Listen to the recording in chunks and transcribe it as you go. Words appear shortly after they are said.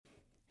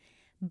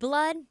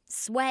Blood,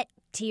 sweat,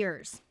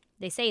 tears.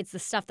 They say it's the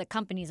stuff that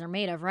companies are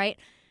made of, right?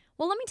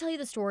 Well, let me tell you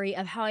the story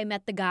of how I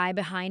met the guy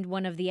behind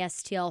one of the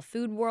STL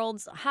Food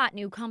World's hot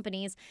new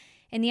companies.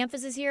 And the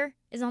emphasis here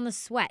is on the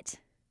sweat.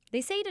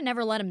 They say to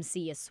never let them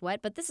see you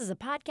sweat, but this is a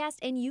podcast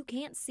and you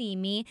can't see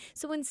me.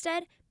 So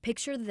instead,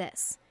 picture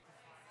this.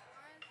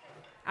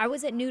 I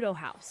was at Noodle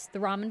House, the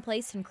ramen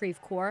place in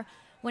Creve Coeur,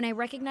 when I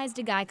recognized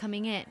a guy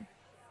coming in.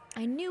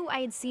 I knew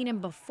I had seen him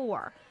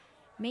before.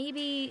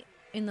 Maybe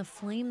in the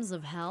flames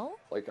of hell?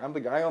 Like, I'm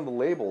the guy on the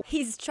label.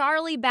 He's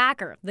Charlie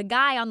Backer, the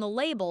guy on the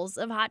labels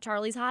of Hot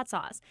Charlie's Hot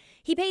Sauce.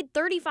 He paid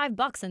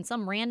 $35 on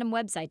some random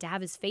website to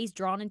have his face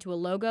drawn into a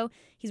logo.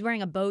 He's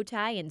wearing a bow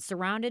tie and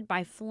surrounded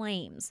by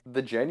flames.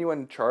 The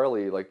genuine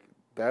Charlie,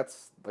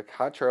 that's,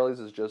 Hot Charlie's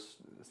is just,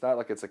 it's not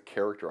like it's a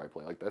character I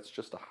play. Like, that's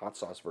just a hot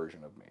sauce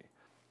version of me.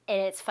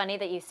 And it's funny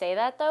that you say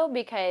that, though,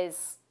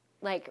 because,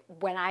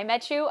 when I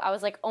met you, I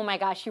was like, oh my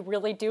gosh, you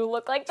really do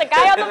look like the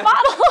guy on the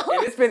bottle.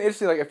 And it's been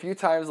interesting, a few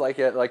times, at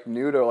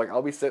Nudo,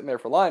 I'll be sitting there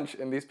for lunch,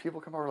 and these people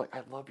come over,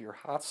 I love your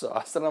hot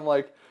sauce. And I'm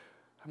like,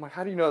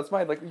 how do you know it's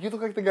mine? You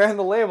look like the guy on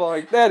the label.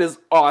 I'm like, that is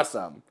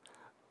awesome.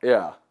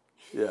 Yeah,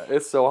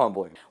 it's so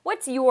humbling.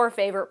 What's your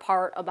favorite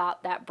part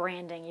about that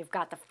branding? You've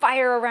got the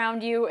fire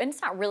around you, and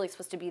it's not really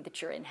supposed to be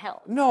that you're in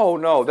hell.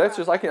 No, that's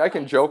just, I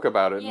can joke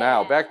about it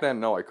now. Back then,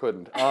 no, I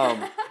couldn't.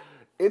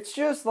 It's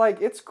just,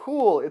 it's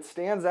cool. It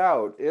stands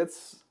out.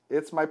 It's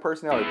my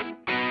personality.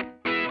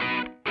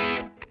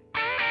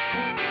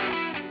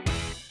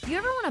 Do you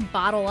ever want to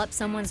bottle up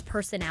someone's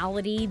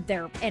personality,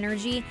 their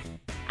energy?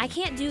 I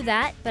can't do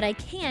that, but I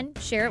can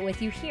share it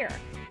with you here.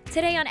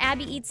 Today on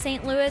Abby Eats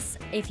St. Louis,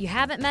 if you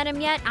haven't met him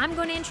yet, I'm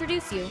going to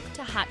introduce you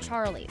to Hot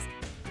Charlie's.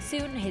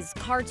 Soon, his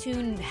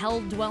cartoon,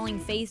 hell-dwelling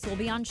face will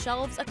be on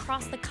shelves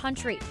across the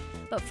country.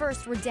 But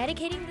first, we're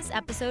dedicating this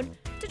episode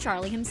to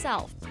Charlie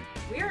himself.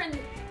 We're in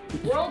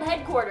world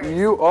headquarters.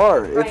 You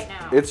are. Right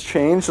now. It's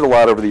changed a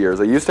lot over the years.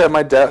 I used to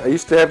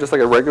have just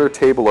a regular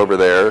table over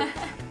there.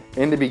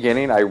 In the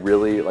beginning, I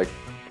really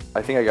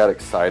I think I got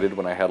excited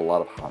when I had a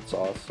lot of hot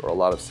sauce or a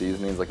lot of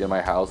seasonings in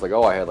my house.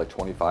 I had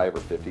 25 or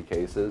 50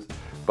 cases.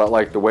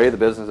 But the way the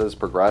business has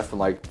progressed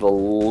and the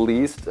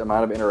least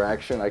amount of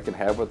interaction I can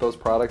have with those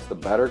products, the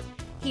better.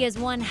 He has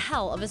one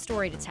hell of a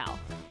story to tell.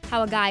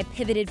 How a guy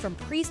pivoted from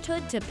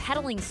priesthood to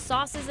peddling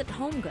sauces at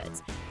Home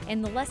Goods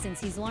and the lessons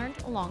he's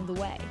learned along the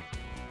way.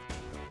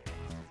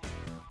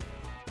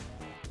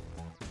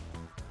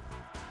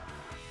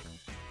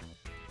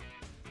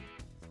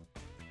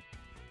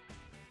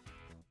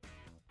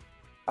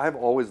 I've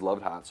always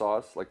loved hot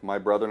sauce. My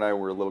brother and I,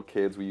 when we were little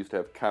kids, we used to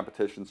have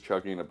competitions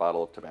chugging a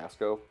bottle of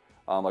Tabasco.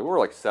 We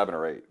were 7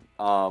 or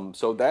 8.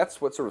 So that's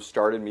what sort of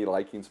started me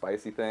liking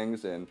spicy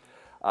things. And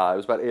it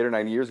was about 8 or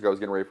 9 years ago, I was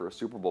getting ready for a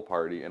Super Bowl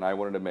party, and I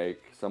wanted to make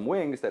some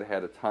wings that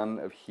had a ton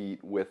of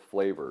heat with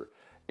flavor.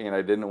 And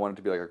I didn't want it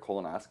to be a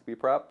colonoscopy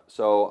prep.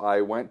 So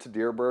I went to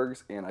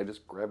Dierberg's, and I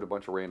just grabbed a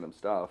bunch of random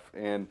stuff.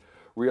 And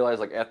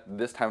realized at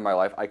this time in my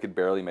life I could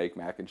barely make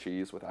mac and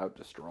cheese without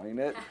destroying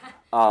it.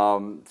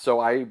 So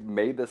I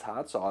made this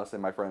hot sauce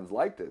and my friends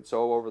liked it.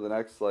 So over the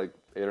next 8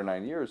 or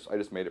 9 years, I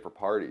just made it for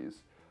parties.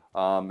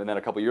 And then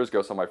a couple years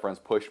ago, some of my friends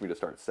pushed me to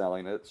start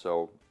selling it.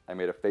 So I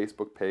made a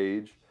Facebook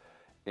page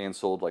and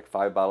sold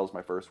 5 bottles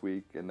my first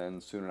week. And then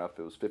soon enough,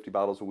 it was 50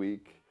 bottles a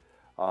week.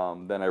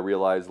 Then I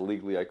realized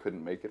legally I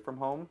couldn't make it from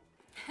home.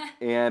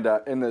 And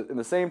in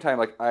the same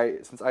time,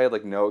 since I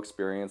had no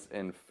experience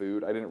in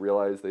food, I didn't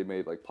realize they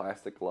made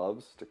plastic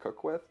gloves to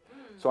cook with.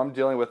 So I'm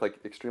dealing with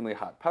extremely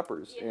hot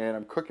peppers, and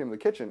I'm cooking in the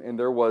kitchen. And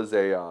there was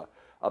a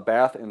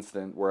bath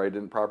incident where I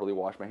didn't properly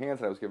wash my hands,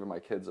 and I was giving my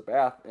kids a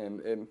bath,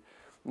 and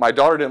my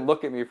daughter didn't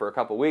look at me for a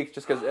couple weeks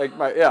just because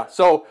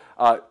So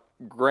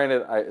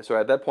granted, so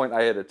at that point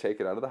I had to take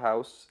it out of the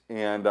house,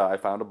 and I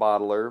found a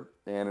bottler,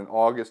 and in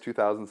August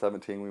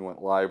 2017 we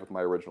went live with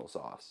my original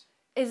sauce.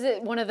 Is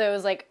it one of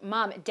those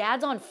Mom,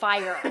 Dad's on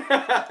fire?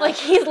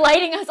 He's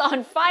lighting us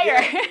on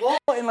fire. Yeah. Well,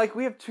 and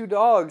we have 2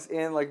 dogs,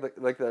 and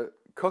the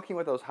cooking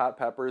with those hot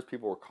peppers,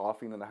 people were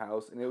coughing in the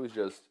house, and it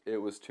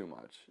was too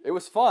much. It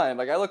was fun.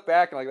 I look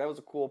back and that was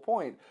a cool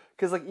point,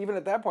 because even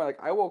at that point,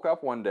 I woke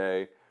up one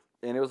day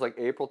and it was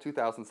April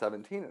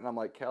 2017, and I'm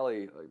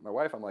Kelly, my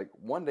wife, I'm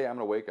one day I'm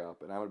gonna wake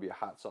up and I'm gonna be a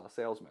hot sauce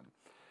salesman.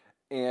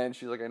 And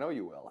she's I know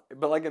you will.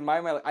 But in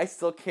my mind, I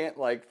still can't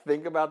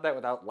think about that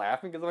without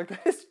laughing, because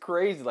that is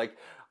crazy.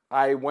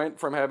 I went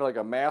from having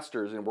a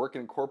master's and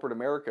working in corporate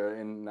America,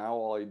 and now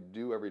all I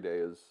do every day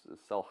is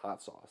sell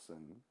hot sauce,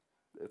 and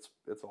it's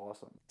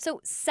awesome.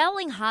 So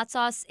selling hot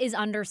sauce is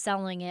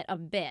underselling it a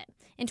bit.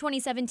 In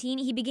 2017,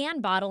 he began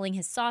bottling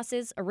his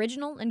sauces,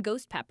 original and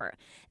ghost pepper.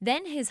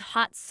 Then his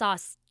hot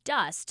sauce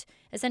dust,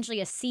 essentially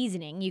a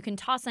seasoning you can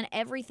toss on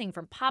everything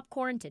from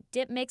popcorn to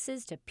dip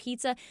mixes to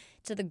pizza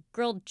to the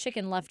grilled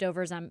chicken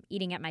leftovers I'm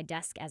eating at my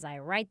desk as I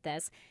write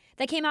this,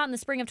 that came out in the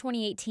spring of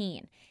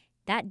 2018.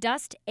 That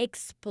dust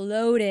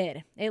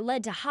exploded. It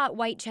led to hot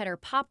white cheddar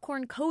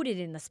popcorn coated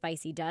in the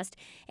spicy dust.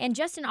 And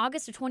just in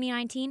August of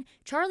 2019,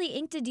 Charlie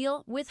inked a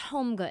deal with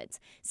Home Goods,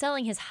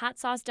 selling his hot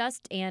sauce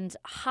dust and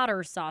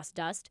hotter sauce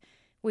dust,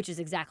 which is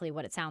exactly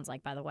what it sounds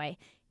like, by the way,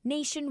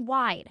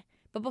 nationwide.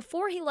 But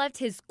before he left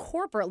his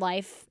corporate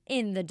life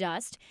in the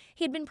dust,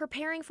 he had been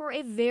preparing for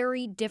a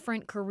very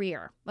different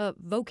career, a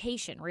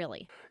vocation,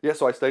 really. Yeah,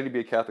 so I studied to be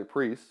a Catholic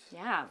priest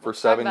Yeah, for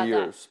let's talk 7 about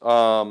years.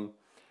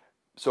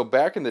 So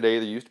back in the day,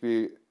 there used to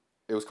be,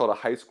 it was called a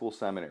high school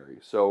seminary.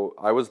 So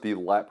I was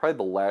probably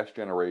the last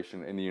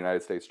generation in the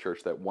United States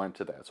church that went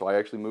to that. So I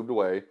actually moved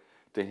away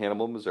to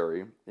Hannibal,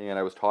 Missouri, and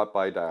I was taught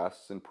by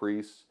diocesan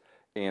priests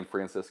and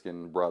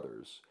Franciscan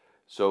brothers.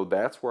 So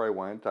that's where I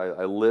went.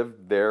 I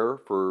lived there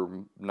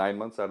for 9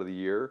 months out of the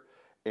year.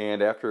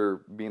 And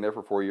after being there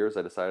for 4 years,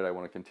 I decided I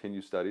want to continue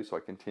study. So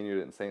I continued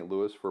it in St.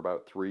 Louis for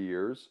about 3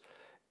 years.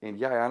 And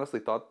yeah, I honestly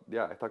thought,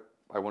 I thought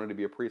I wanted to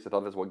be a priest. I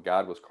thought that's what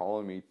God was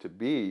calling me to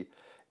be.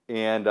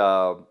 And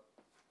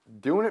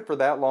doing it for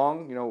that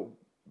long,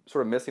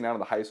 sort of missing out on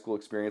the high school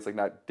experience, like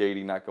not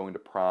dating, not going to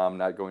prom,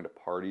 not going to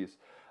parties.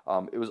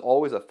 It was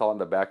always a thought in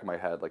the back of my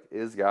head, like,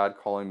 is God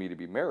calling me to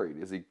be married?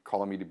 Is he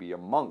calling me to be a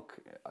monk?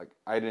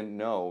 I didn't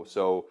know.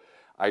 So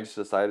I just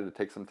decided to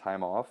take some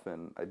time off,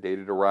 and I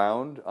dated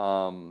around,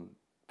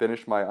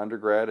 finished my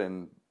undergrad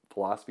in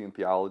philosophy and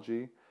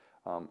theology.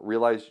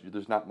 Realized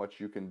there's not much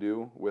you can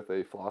do with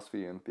a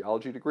philosophy and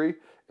theology degree.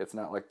 It's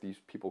not like these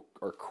people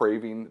are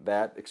craving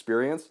that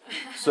experience.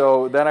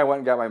 So then I went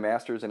and got my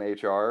master's in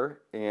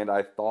HR, and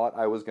I thought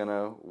I was going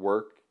to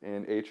work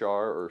in HR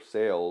or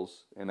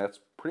sales, and that's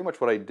pretty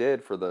much what I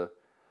did for the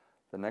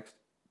next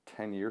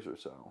 10 years or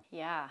so.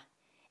 Yeah.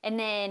 And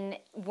then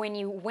when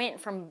you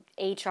went from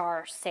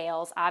HR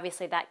sales,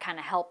 obviously that kind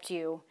of helped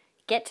you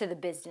get to the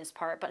business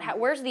part, but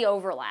where's the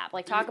overlap?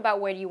 Like, talk about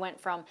where you went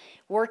from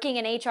working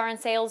in HR and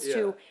sales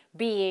to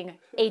being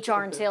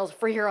HR and sales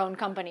for your own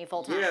company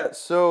full time. Yeah,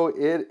 so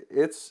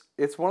it's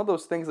one of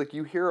those things, like,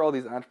 you hear all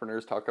these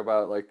entrepreneurs talk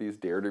about, like, these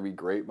dare to be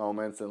great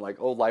moments and, like,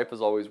 oh, life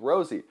is always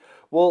rosy.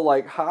 Well,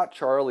 like, Hot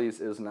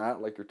Charlie's is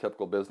not like your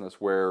typical business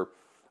where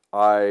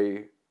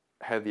I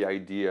had the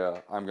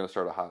idea I'm going to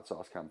start a hot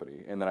sauce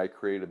company, and then I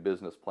created a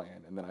business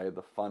plan, and then I had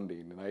the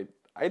funding, and I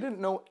didn't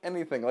know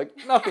anything, like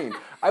nothing.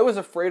 I was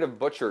afraid of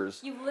butchers.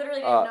 You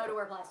literally didn't know to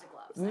wear plastic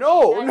gloves.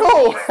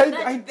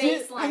 I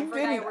did.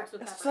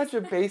 It's such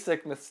a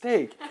basic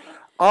mistake.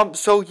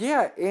 So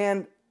yeah,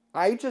 and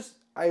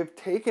I've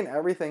taken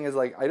everything as,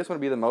 like, I just want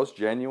to be the most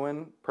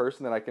genuine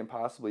person that I can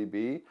possibly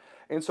be.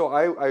 And so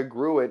I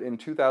grew it in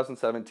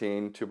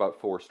 2017 to about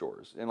 4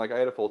 stores. And, like, I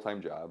had a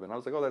full-time job, and I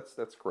was like, oh,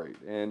 that's great.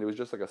 And it was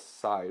just like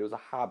it was a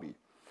hobby.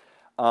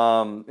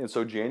 And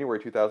so January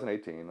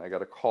 2018, I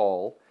got a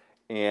call,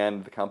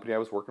 and the company I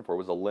was working for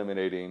was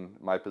eliminating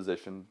my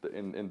position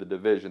in the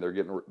division.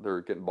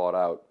 They're getting bought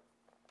out.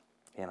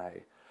 And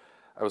I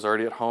was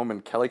already at home,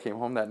 and Kelly came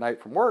home that night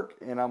from work,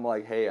 and I'm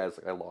like, hey,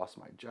 I lost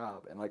my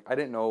job. And, like, I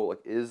didn't know, like,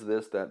 is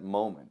this that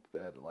moment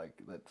that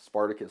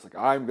Spartacus, like,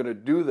 I'm going to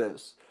do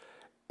this.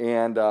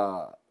 And,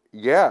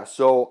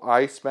 so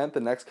I spent the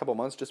next couple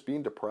months just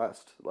being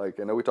depressed. Like,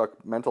 I know we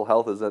talk mental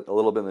health is a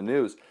little bit in the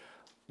news.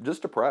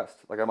 Just depressed.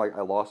 Like, I'm like,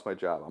 I lost my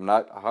job.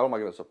 How am I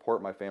going to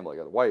support my family? I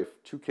got a wife,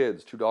 2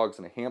 kids, 2 dogs,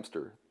 and a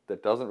hamster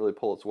that doesn't really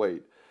pull its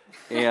weight.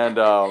 And,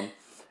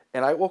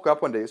 and I woke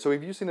up one day. So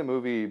have you seen the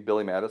movie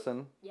Billy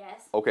Madison?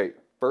 Yes. Okay,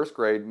 first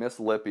grade, Miss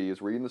Lippy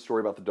is reading the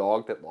story about the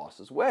dog that lost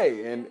his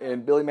way.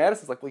 And Billy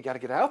Madison's like, well, you got to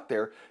get out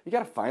there. You got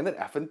to find that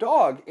effing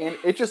dog. And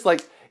it just,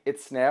 like, it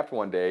snapped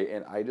one day,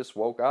 and I just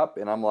woke up,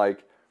 and I'm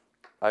like,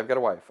 I've got a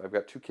wife. I've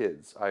got 2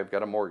 kids. I've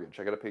got a mortgage.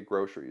 I got to pay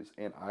groceries.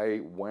 And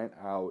I went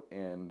out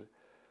and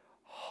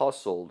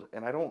hustled.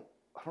 And I don't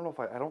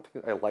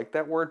think I like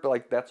that word, but,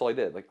 like, that's all I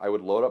did. Like, I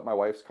would load up my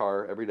wife's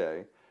car every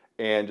day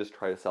and just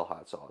try to sell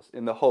hot sauce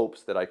in the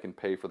hopes that I can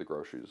pay for the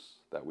groceries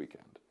that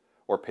weekend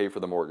or pay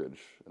for the mortgage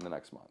in the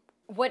next month.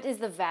 What is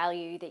the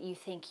value that you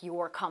think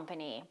your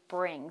company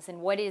brings, and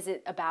what is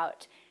it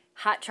about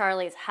Hot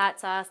Charlie's hot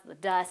sauce, the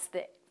dust,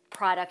 the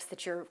products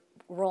that you're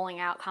rolling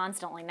out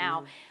constantly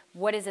now?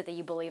 What is it that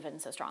you believe in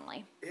so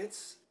strongly?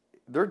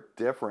 They're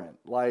different.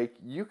 Like,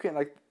 you can,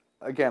 like,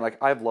 again,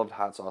 like, I've loved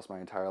hot sauce my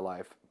entire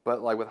life,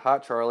 but, like, with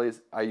Hot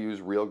Charlie's, I use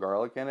real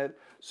garlic in it,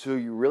 so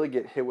you really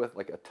get hit with,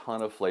 like, a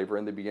ton of flavor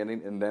in the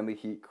beginning, and then the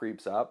heat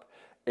creeps up.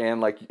 And,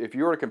 like, if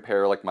you were to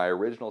compare, like, my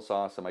original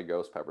sauce and my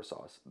ghost pepper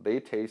sauce, they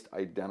taste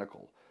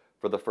identical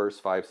for the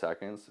first 5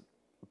 seconds,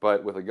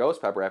 but with a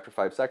ghost pepper, after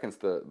 5 seconds,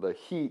 the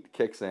heat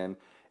kicks in, and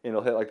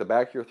it'll hit, like, the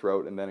back of your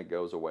throat, and then it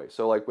goes away.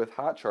 So, like, with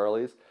Hot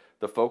Charlie's,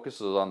 the focus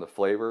is on the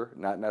flavor,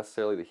 not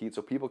necessarily the heat,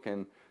 so people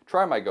can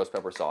try my ghost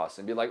pepper sauce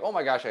and be like, oh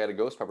my gosh, I had a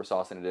ghost pepper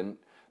sauce and it didn't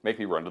make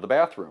me run to the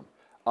bathroom.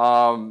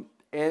 And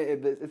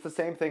it's the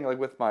same thing, like,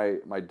 with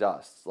my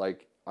dusts.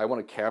 Like, I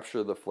want to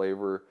capture the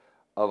flavor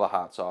of a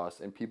hot sauce,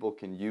 and people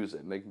can use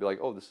it, and they can be like,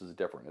 oh, this is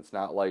different. It's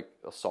not like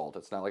a salt.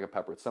 It's not like a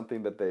pepper. It's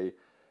something that they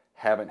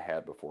haven't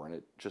had before, and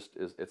it just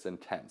is. It's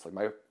intense. Like,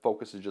 my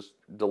focus is just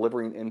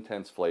delivering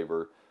intense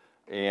flavor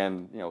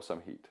and,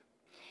 some heat.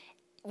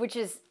 Which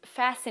is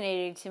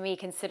fascinating to me,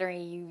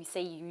 considering you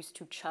say you used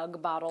to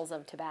chug bottles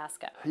of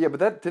Tabasco. Yeah, but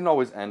that didn't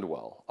always end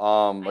well.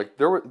 Like,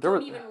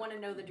 don't even want to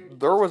know the dirty.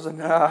 There was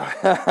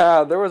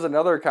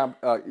another.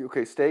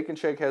 Okay, Steak and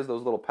Shake has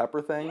those little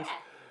pepper things. Yeah.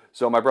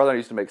 So my brother and I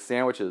used to make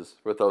sandwiches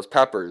with those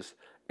peppers,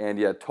 and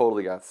yeah,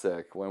 totally got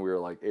sick when we were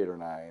like 8 or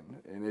 9,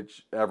 and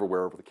it's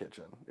everywhere over the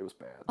kitchen. It was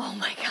bad. Oh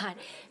my God.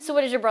 So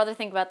what does your brother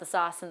think about the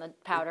sauce and the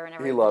powder and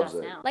everything? loves he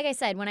does it. Now? Like I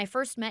said, when I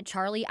first met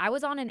Charlie, I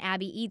was on an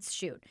Abby Eats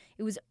shoot.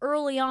 It was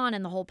early on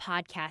in the whole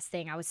podcast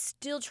thing. I was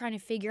still trying to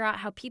figure out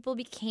how people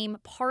became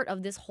part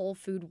of this whole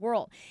food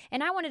world.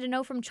 And I wanted to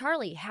know from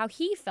Charlie how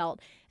he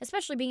felt,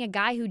 especially being a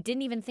guy who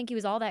didn't even think he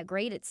was all that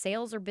great at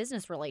sales or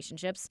business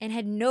relationships and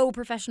had no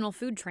professional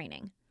food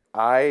training.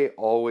 I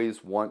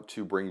always want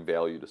to bring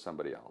value to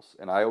somebody else,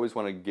 and I always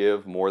want to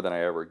give more than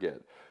I ever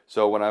get.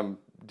 So when I'm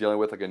dealing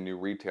with like a new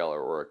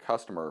retailer or a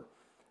customer,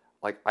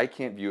 like I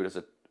can't view it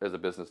as a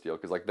business deal,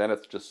 because like then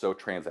it's just so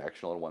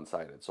transactional and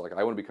one-sided. So like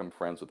I want to become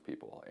friends with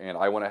people, and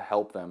I want to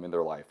help them in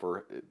their life,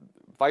 or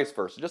vice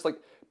versa. Just like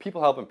people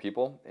helping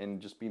people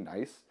and just be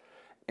nice.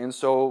 And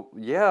so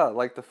yeah,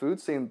 like the food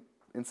scene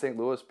in St.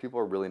 Louis, people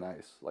are really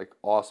nice, like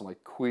awesome,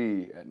 like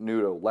Kui at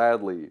Nudo,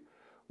 Ladley,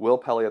 Will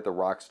Pelly at the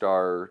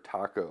Rockstar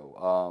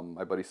Taco,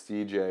 my buddy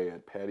CJ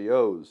at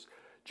Patios,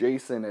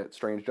 Jason at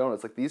Strange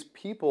Donuts. Like these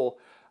people,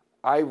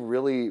 I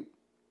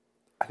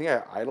think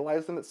I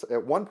idolized them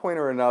at one point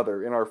or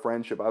another in our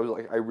friendship. I was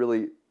like, I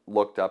really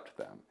looked up to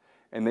them.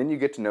 And then you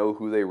get to know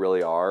who they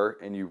really are,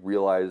 and you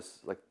realize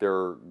like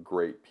they're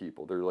great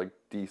people. They're like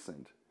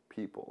decent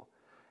people.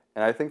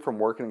 And I think from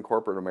working in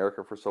corporate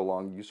America for so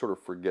long, you sort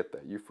of forget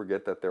that. You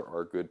forget that there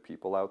are good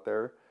people out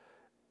there.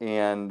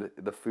 And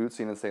the food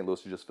scene in St. Louis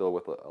is just filled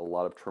with a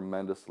lot of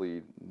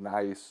tremendously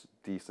nice,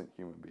 decent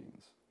human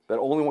beings that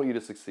only want you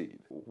to succeed.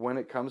 When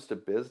it comes to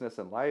business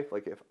and life,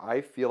 like if I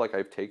feel like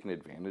I've taken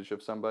advantage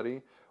of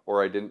somebody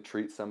or I didn't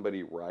treat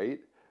somebody right,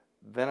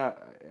 then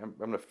I'm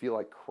going to feel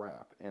like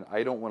crap. And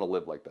I don't want to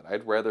live like that.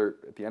 I'd rather,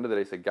 at the end of the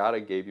day, say, God, I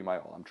gave you my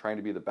all. I'm trying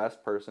to be the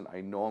best person.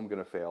 I know I'm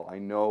going to fail. I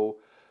know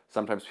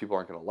sometimes people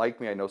aren't going to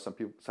like me. I know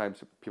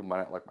sometimes people might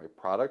not like my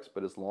products,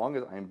 but as long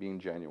as I'm being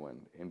genuine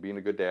and being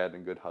a good dad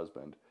and good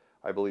husband,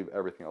 I believe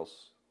everything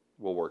else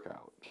will work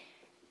out.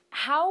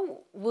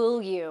 How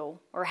will you,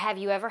 or have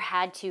you ever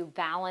had to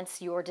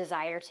balance your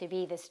desire to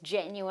be this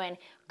genuine,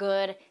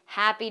 good,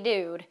 happy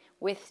dude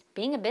with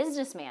being a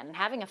businessman and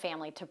having a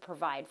family to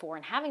provide for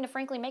and having to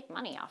frankly make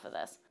money off of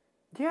this?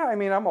 Yeah, I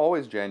mean, I'm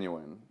always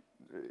genuine.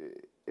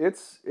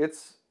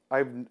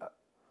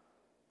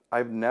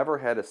 I've never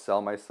had to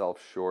sell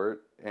myself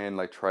short and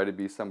like try to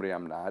be somebody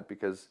I'm not,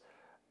 because,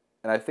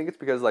 and I think it's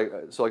because like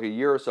a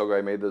year or so ago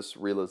I made this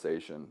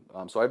realization.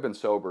 So I've been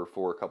sober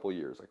for a couple of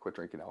years. I quit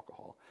drinking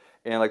alcohol,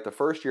 and like the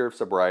first year of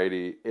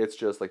sobriety, it's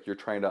just like you're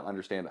trying to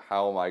understand,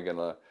 how am I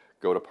gonna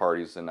go to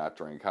parties and not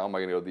drink? How am I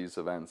gonna go to these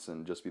events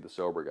and just be the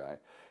sober guy?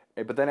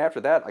 But then after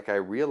that, like I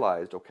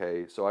realized,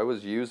 okay, so I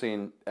was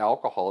using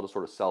alcohol to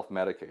sort of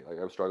self-medicate. Like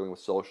I was struggling with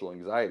social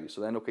anxiety. So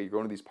then, okay, you're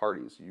going to these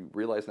parties. You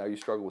realize now you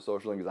struggle with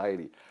social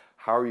anxiety.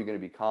 How are you going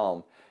to be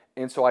calm?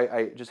 And so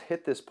I just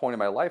hit this point in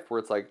my life where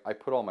it's like I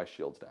put all my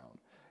shields down.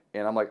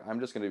 And I'm like, I'm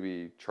just going to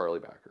be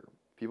Charlie Backer.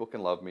 People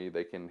can love me,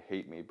 they can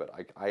hate me, but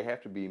I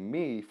have to be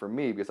me for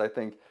me, because I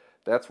think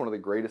that's one of the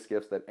greatest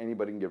gifts that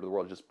anybody can give to the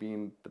world, just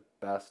being the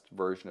best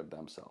version of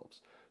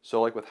themselves.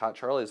 So like with Hot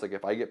Charlie, it's like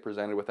if I get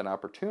presented with an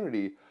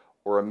opportunity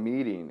or a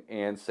meeting,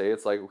 and say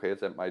it's like, okay,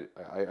 it's at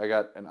I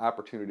got an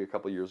opportunity a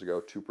couple of years ago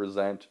to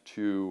present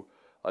to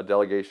a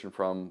delegation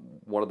from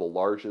one of the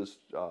largest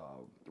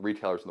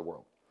retailers in the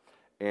world.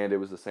 And it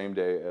was the same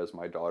day as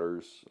my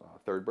daughter's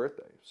 3rd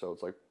birthday. So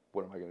it's like,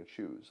 what am I going to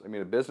choose? I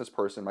mean, a business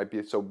person might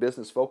be so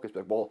business focused,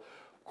 but well,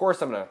 of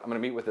course I'm gonna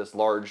meet with this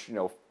large,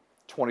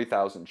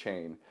 20,000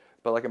 chain.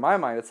 But like in my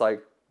mind, it's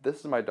like,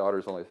 this is my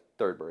daughter's only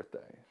 3rd birthday.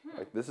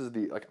 Like this is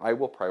I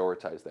will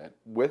prioritize that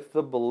with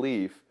the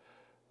belief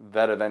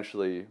that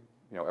eventually,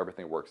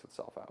 everything works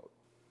itself out.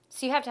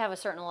 So you have to have a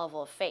certain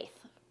level of faith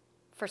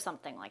for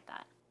something like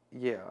that.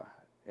 Yeah.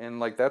 And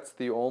like that's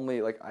the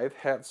only, like I've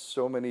had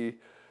so many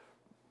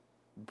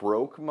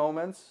broke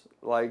moments,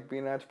 like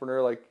being an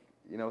entrepreneur, like,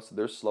 so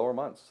there's slower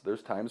months.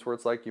 There's times where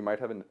it's like you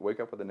might wake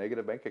up with a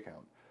negative bank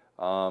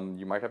account.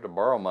 You might have to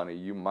borrow money.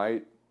 You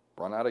might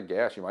run out of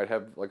gas. You might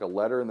have like a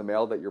letter in the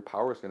mail that your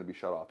power is going to be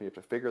shut off. You have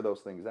to figure those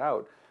things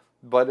out.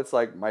 But it's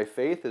like my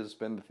faith has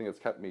been the thing that's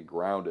kept me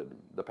grounded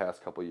the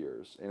past couple of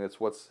years. And it's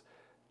what's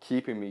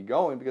keeping me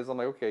going, because I'm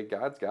like, okay,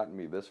 God's gotten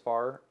me this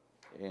far,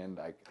 and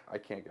I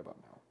can't give up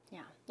now.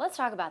 Yeah, let's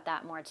talk about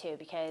that more too,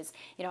 because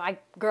I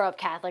grew up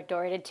Catholic,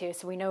 Dory did too,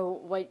 so we know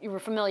what you were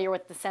familiar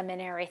with the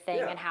seminary thing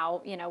and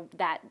how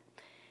that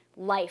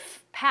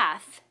life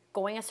path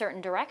going a certain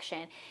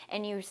direction.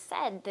 And you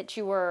said that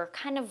you were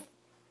kind of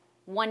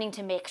wanting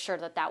to make sure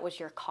that was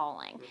your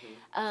calling.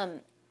 Mm-hmm.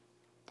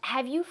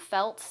 Have you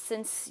felt,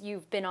 since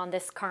you've been on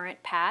this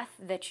current path,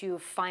 that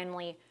you've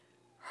finally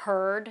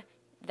heard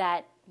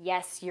that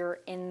yes, you're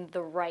in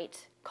the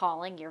right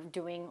calling, you're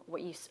doing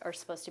what you are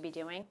supposed to be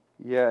doing?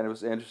 Yeah, and it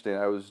was interesting.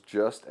 I was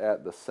just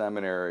at the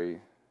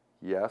seminary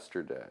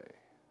yesterday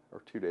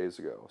or 2 days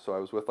ago. So I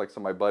was with like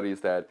some of my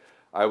buddies that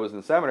I was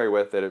in seminary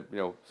with that have,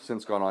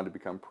 since gone on to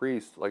become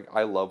priests. Like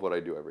I love what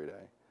I do every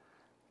day.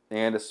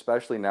 And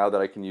especially now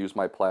that I can use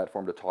my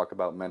platform to talk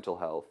about mental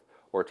health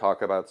or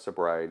talk about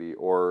sobriety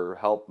or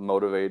help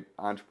motivate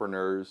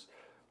entrepreneurs.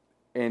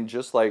 And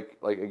just like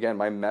again,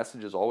 my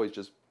message is always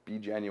just be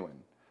genuine.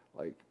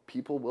 Like,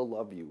 people will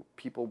love you,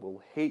 people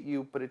will hate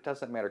you, but it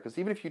doesn't matter, because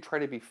even if you try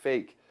to be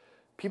fake,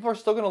 people are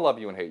still going to love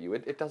you and hate you.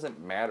 It doesn't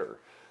matter.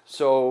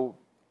 So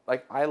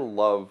like, I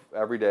love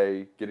every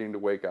day getting to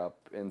wake up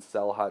and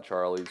sell Hot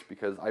Charlie's,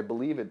 because I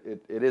believe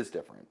it is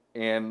different.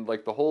 And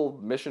like, the whole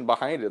mission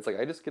behind it, it's like,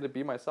 I just get to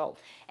be myself.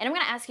 And I'm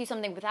going to ask you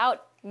something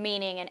without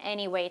meaning in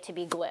any way to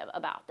be glib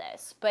about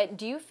this, but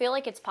do you feel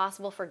like it's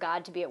possible for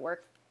God to be at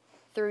work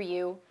through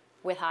you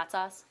with hot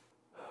sauce?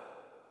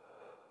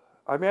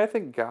 I mean, I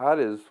think God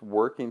is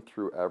working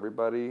through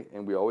everybody,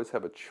 and we always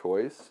have a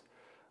choice.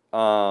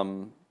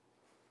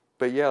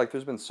 But yeah, like,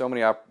 there's been so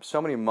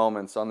many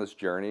moments on this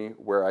journey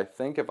where I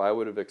think if I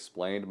would have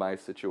explained my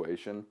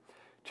situation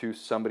to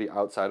somebody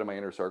outside of my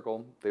inner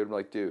circle, they would be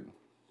like, dude,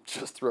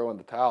 just throw in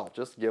the towel,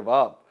 just give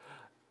up.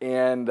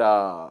 And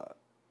I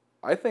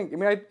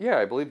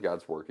believe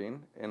God's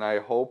working, and I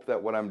hope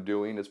that what I'm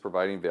doing is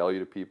providing value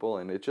to people,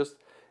 and it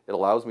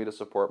allows me to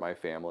support my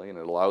family, and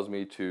it allows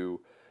me to,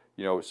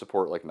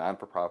 support like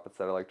non-for-profits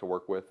that I like to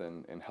work with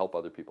and help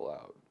other people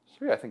out.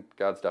 So yeah, I think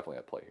God's definitely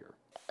at play here.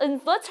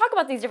 And let's talk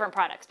about these different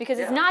products, because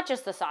it's not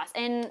just the sauce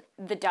and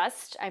the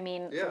dust. I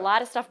mean, a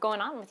lot of stuff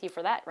going on with you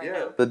for that right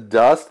now. The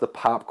dust, the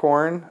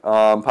popcorn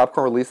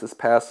released this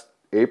past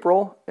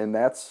April, and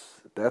that's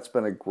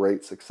been a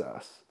great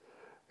success.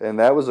 And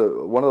that was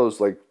one of those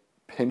like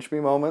pinch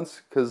me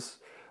moments, because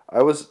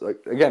I was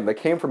like, again, that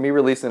came from me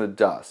releasing a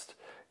dust.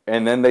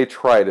 And then they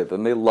tried it,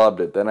 then they loved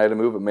it. Then I had to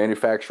move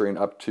manufacturing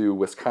up to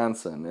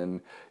Wisconsin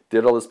and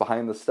did all this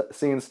behind the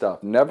scenes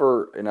stuff.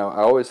 Never,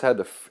 I always had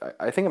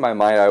I think in my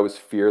mind, I always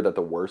fear that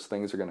the worst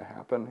things are going to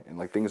happen and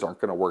like things aren't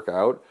going to work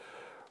out.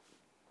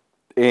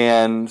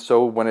 And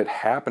so when it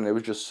happened, it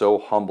was just so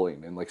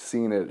humbling, and like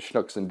seeing it at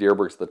Schnucks and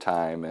Deerbergs at the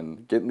time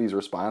and getting these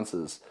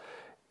responses,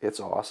 it's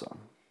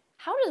awesome.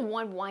 How does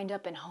one wind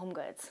up in Home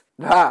Goods?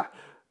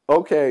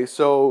 Okay,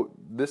 so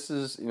this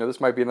is, this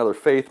might be another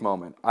faith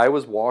moment. I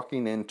was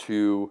walking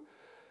into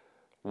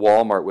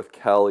Walmart with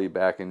Kelly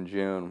back in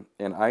June,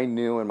 and I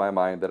knew in my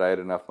mind that I had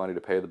enough money to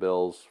pay the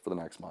bills for the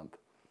next month.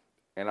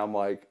 And I'm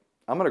like,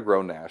 I'm going to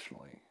grow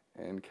nationally.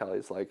 And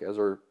Kelly's like, as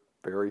her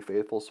very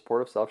faithful,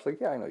 supportive self, she's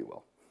like, yeah, I know you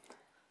will.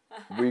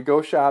 We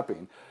go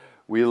shopping.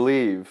 We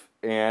leave,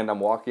 and I'm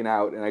walking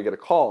out, and I get a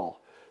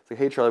call. It's like,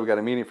 hey, Charlie, we got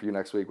a meeting for you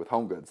next week with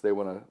Home Goods. They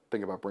want to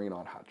think about bringing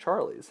on Hot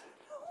Charlie's.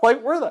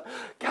 Like,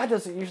 God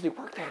doesn't usually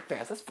work that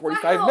fast. That's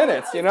 45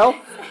 minutes, Can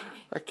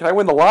I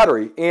win the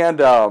lottery? And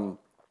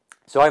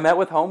so I met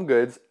with Home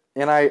Goods,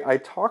 and I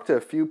talked to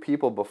a few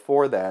people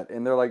before that,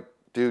 and they're like,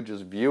 dude,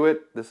 just view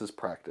it. This is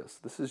practice.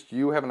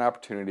 You have an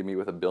opportunity to meet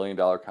with $1 billion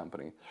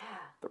company. Yeah.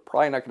 They're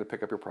probably not going to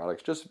pick up your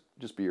products. Just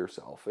be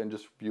yourself and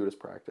just view it as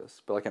practice.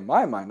 But like, in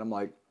my mind, I'm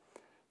like,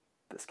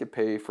 this could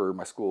pay for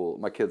my school,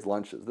 my kids'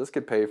 lunches. This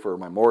could pay for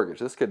my mortgage.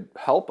 This could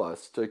help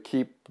us to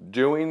keep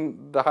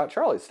doing the Hot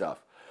Charlie stuff.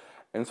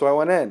 And so I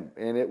went in,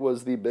 and it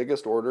was the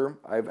biggest order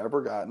I've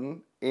ever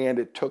gotten, and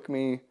it took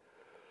me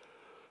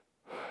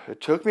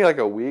like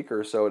a week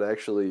or so to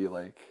actually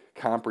like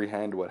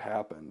comprehend what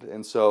happened.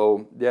 And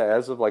so yeah,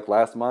 as of like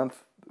last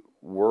month,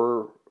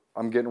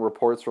 I'm getting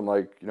reports from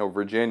like,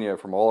 Virginia,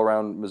 from all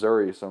around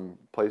Missouri, some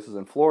places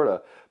in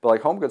Florida, but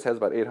like Home Goods has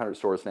about 800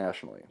 stores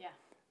nationally. Yeah.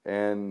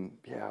 And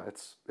yeah,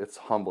 it's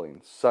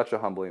humbling, such a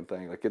humbling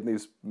thing. Like, getting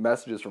these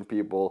messages from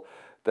people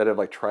that have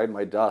like tried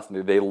my dust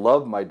and they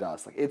love my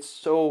dust. Like,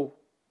 it's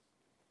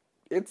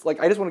like,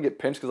 I just want to get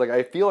pinched, because like,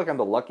 I feel like I'm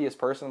the luckiest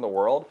person in the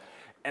world.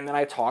 And then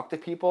I talk to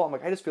people, I'm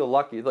like, I just feel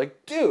lucky.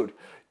 Like, dude,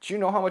 do you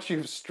know how much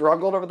you've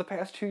struggled over the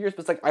past 2 years?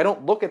 But it's like, I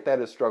don't look at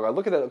that as struggle. I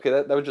look at that, okay,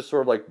 that was just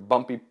sort of like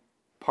bumpy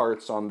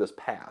parts on this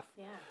path.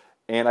 Yeah.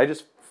 And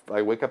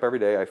I wake up every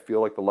day, I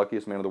feel like the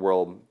luckiest man in the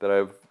world, that I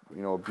have,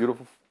 a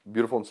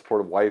beautiful and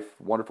supportive wife,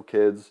 wonderful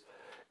kids,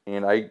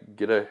 and I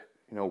get to,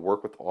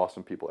 work with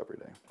awesome people every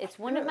day. It's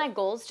one of my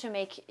goals to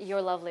make your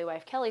lovely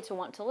wife, Kelly, to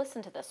want to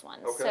listen to this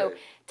one. Okay. So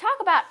talk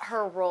about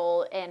her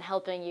role in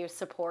helping you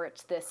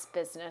support this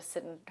business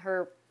and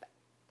her,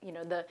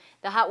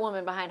 the hot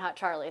woman behind Hot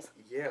Charlie's.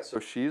 Yeah,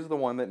 so she's the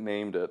one that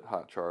named it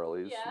Hot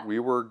Charlie's. Yeah. We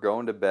were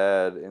going to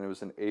bed, and it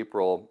was in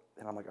April,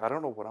 and I'm like, I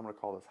don't know what I'm going to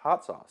call this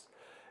hot sauce.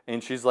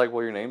 And she's like,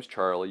 well, your name's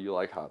Charlie, you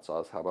like hot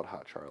sauce, how about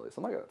Hot Charlie's?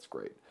 I'm like, oh, that's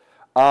great.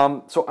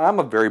 So I'm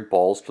a very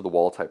balls to the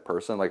wall type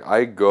person. Like,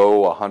 I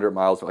go 100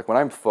 miles. Like, when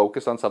I'm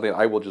focused on something,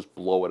 I will just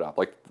blow it up.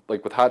 Like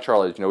with Hot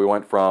Charlie's, we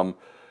went from,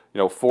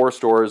 4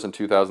 stores in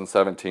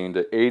 2017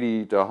 to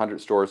 80 to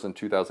 100 stores in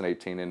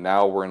 2018, and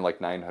now we're in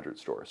like 900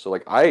 stores. So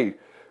like, I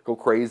go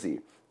crazy.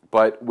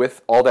 But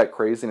with all that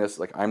craziness,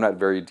 like, I'm not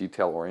very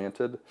detail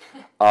oriented.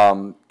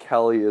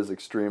 Kelly is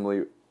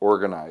extremely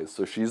organized.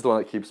 So she's the one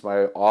that keeps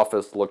my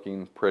office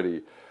looking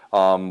pretty.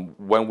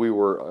 When we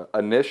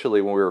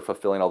were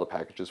fulfilling all the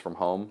packages from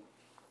home,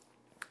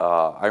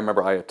 I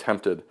remember I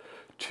attempted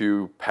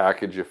to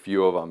package a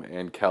few of them,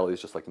 and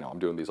Kelly's just like, no, I'm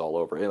doing these all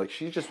over. And like,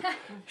 she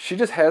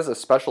just has a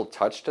special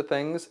touch to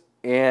things.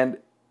 And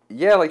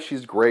yeah, like,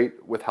 she's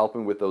great with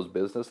helping with those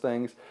business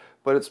things,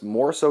 but it's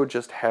more so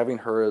just having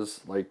her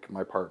as like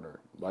my partner.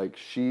 Like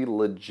she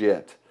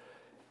legit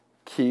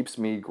keeps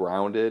me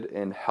grounded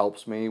and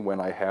helps me when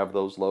I have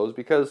those lows,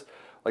 because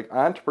like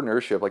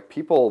entrepreneurship, like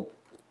people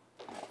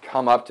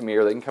come up to me,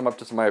 or they can come up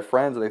to some of my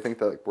friends and they think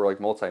that like, we're like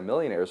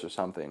multimillionaires or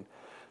something.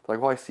 They're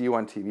like, well, I see you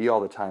on TV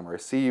all the time, or I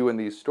see you in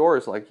these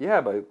stores. Like,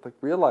 yeah, but like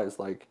realize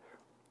like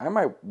I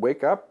might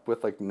wake up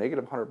with like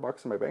negative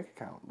 $100 in my bank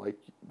account. Like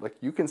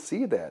you can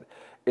see that.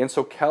 And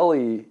so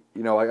Kelly,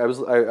 you know,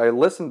 I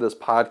listened to this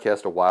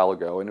podcast a while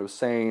ago, and it was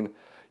saying,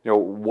 you know,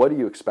 what do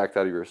you expect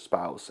out of your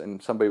spouse?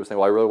 And somebody was saying,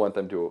 well, I really want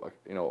them to,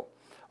 you know,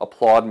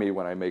 applaud me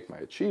when I make my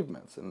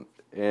achievements.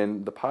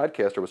 And the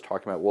podcaster was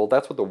talking about, well,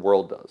 that's what the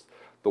world does.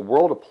 The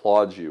world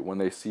applauds you when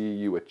they see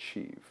you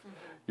achieve.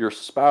 Your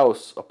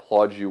spouse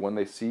applauds you when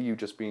they see you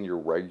just being your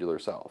regular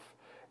self.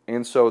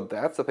 And so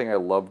that's the thing I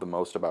love the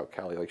most about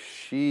Kelly. Like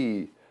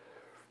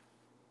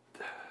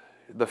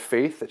the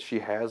faith that she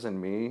has in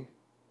me,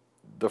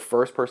 the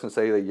first person to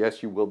say that,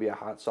 yes, you will be a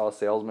hot sauce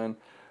salesman,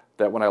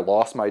 that when I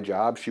lost my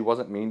job, she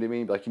wasn't mean to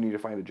me, like, you need to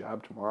find a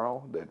job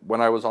tomorrow. That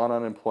when I was on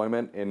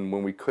unemployment and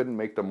when we couldn't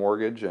make the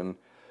mortgage, and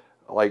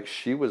like,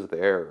 she was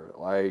there.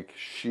 Like,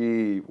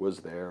 she was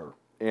there.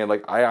 And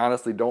like, I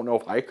honestly don't know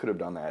if I could have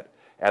done that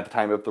at the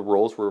time if the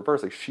roles were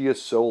reversed. Like, she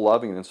is so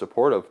loving and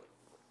supportive.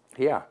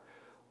 Yeah.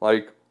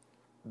 Like,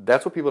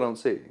 that's what people don't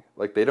see.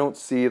 Like, they don't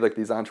see like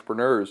these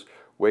entrepreneurs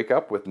wake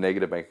up with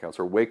negative bank accounts,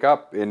 or wake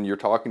up and you're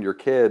talking to your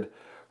kid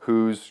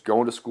who's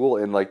going to school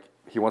and like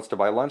he wants to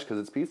buy lunch because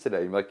it's pizza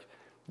day. You're like,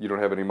 you don't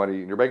have any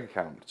money in your bank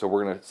account, so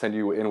we're gonna send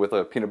you in with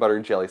a peanut butter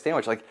and jelly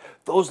sandwich. Like,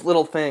 those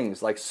little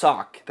things like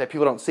suck that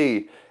people don't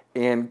see,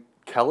 and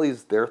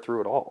Kelly's there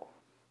through it all.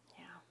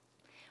 Yeah.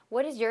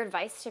 What is your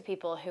advice to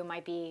people who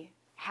might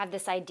have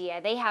this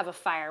idea, they have a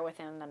fire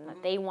within them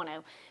that they want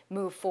to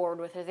move forward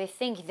with, or they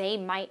think they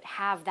might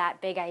have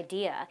that big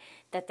idea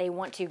that they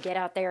want to get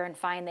out there and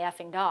find the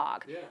effing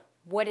dog? Yeah.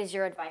 What is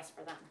your advice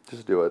for them?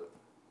 Just do it.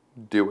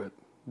 Do it.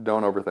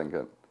 Don't overthink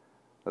it.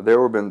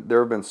 There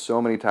have been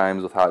so many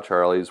times with Hot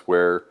Charlie's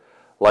where,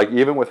 like,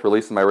 even with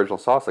releasing my original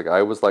sauce, like,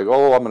 I was like,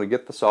 oh, I'm going to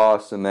get the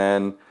sauce, and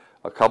then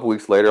a couple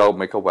weeks later I'll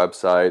make a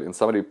website, and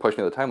somebody pushed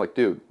me at the time, like,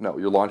 dude, no,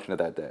 you're launching it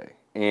that day.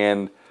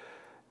 And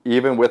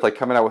even with like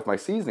coming out with my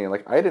seasoning,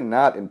 like, I did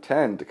not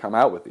intend to come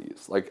out with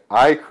these. Like,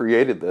 I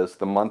created this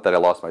the month that I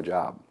lost my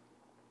job.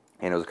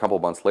 And it was a couple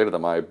of months later that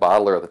my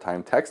bottler at the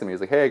time texted me. He's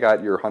like, hey, I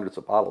got your hundreds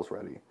of bottles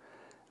ready.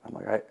 I'm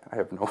like, I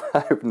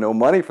have no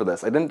money for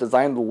this. I didn't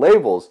design the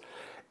labels.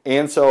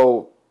 And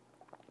so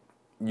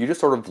you just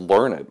sort of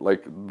learn it.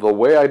 Like, the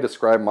way I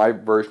describe my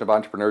version of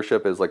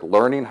entrepreneurship is like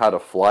learning how to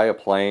fly a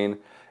plane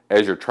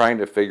as you're trying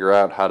to figure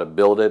out how to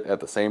build it at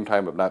the same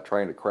time of not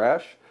trying to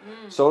crash.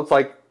 So it's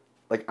like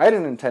I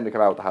didn't intend to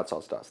come out with the hot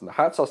sauce dust. And the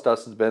hot sauce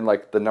dust has been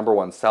like the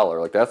 #1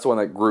 seller. Like, that's the one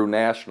that grew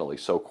nationally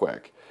so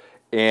quick.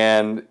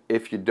 And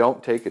if you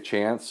don't take a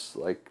chance,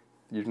 like,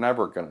 you're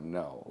never going to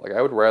know. Like,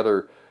 I would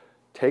rather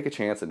take a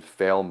chance and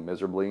fail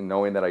miserably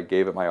knowing that I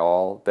gave it my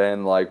all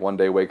than like one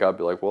day wake up and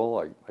be like,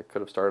 well, I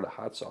could have started a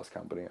hot sauce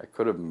company. I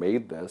could have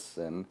made this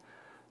and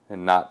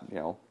not, you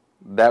know,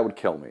 that would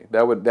kill me.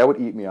 That would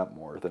eat me up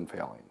more than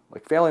failing.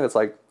 Like, failing, it's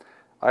like,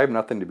 I have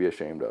nothing to be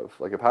ashamed of.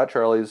 Like, if Hot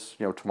Charlie's,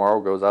 you know, tomorrow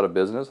goes out of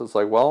business, it's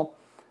like, well,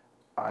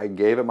 I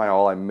gave it my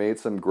all. I made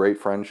some great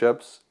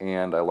friendships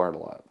and I learned a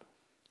lot.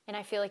 And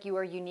I feel like you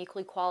are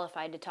uniquely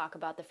qualified to talk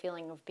about the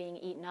feeling of being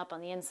eaten up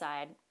on the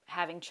inside,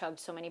 having chugged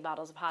so many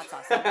bottles of hot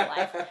sauce in your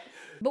life.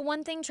 But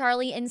one thing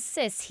Charlie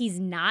insists he's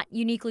not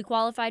uniquely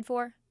qualified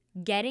for: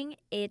 getting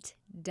it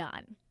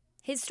done.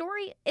 His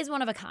story is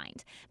one of a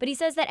kind, but he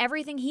says that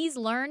everything he's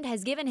learned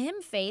has given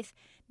him faith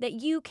that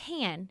you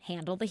can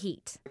handle the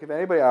heat. If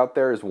anybody out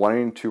there is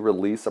wanting to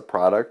release a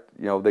product,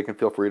 you know, they can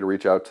feel free to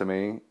reach out to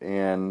me.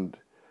 And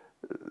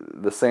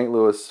the St.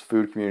 Louis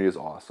food community is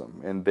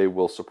awesome, and they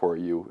will support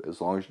you as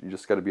long as you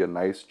just got to be a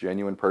nice,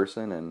 genuine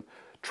person and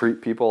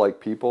treat people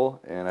like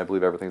people, and I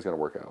believe everything's going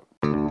to work out.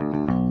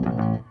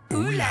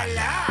 Ooh la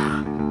la.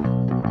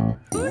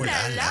 Ooh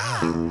la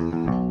la.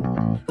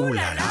 Ooh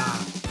la la.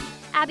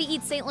 Abby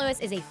Eats St. Louis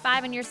is a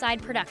 5 on Your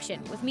Side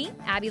production with me,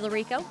 Abby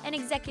Larico, and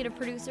executive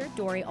producer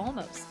Dory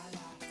Olmos.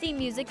 Theme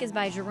music is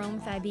by Jerome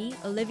Fabi,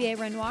 Olivier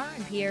Renoir,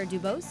 and Pierre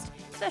Dubost.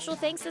 Special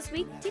thanks this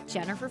week to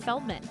Jennifer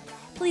Feldman.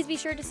 Please be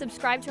sure to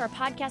subscribe to our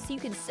podcast so you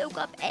can soak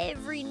up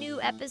every new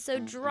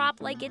episode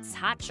drop like it's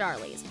Hot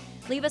Charlie's.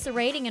 Leave us a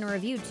rating and a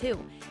review too,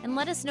 and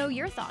let us know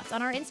your thoughts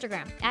on our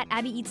Instagram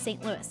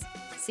 @AbbyEatsSt. Louis.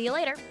 See you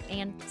later,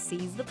 and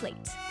seize the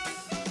plate.